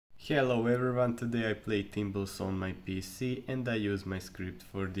Hello everyone, today I play Thimbles on my PC and I use my script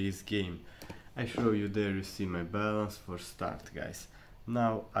for this game. I show you there, you see my balance for start, guys.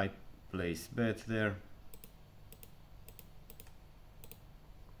 Now I place bet there.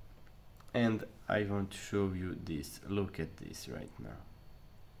 And I want to show you this, look at this right now.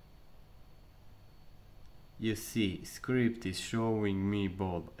 You see, script is showing me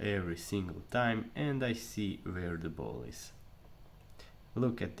ball every single time and I see where the ball is.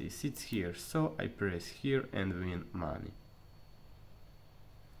 Look at this, it's here, so I press here and win money.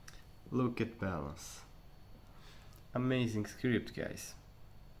 Look at balance. Amazing script, guys.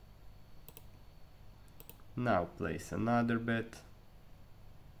 Now place another bet.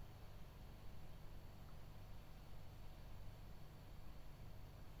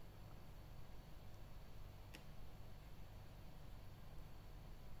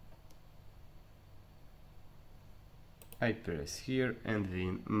 I press here and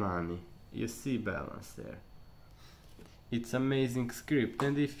win money. You see balance there. It's amazing script,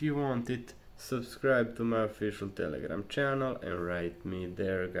 and if you want it, subscribe to my official Telegram channel and write me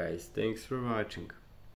there, guys. Thanks for watching.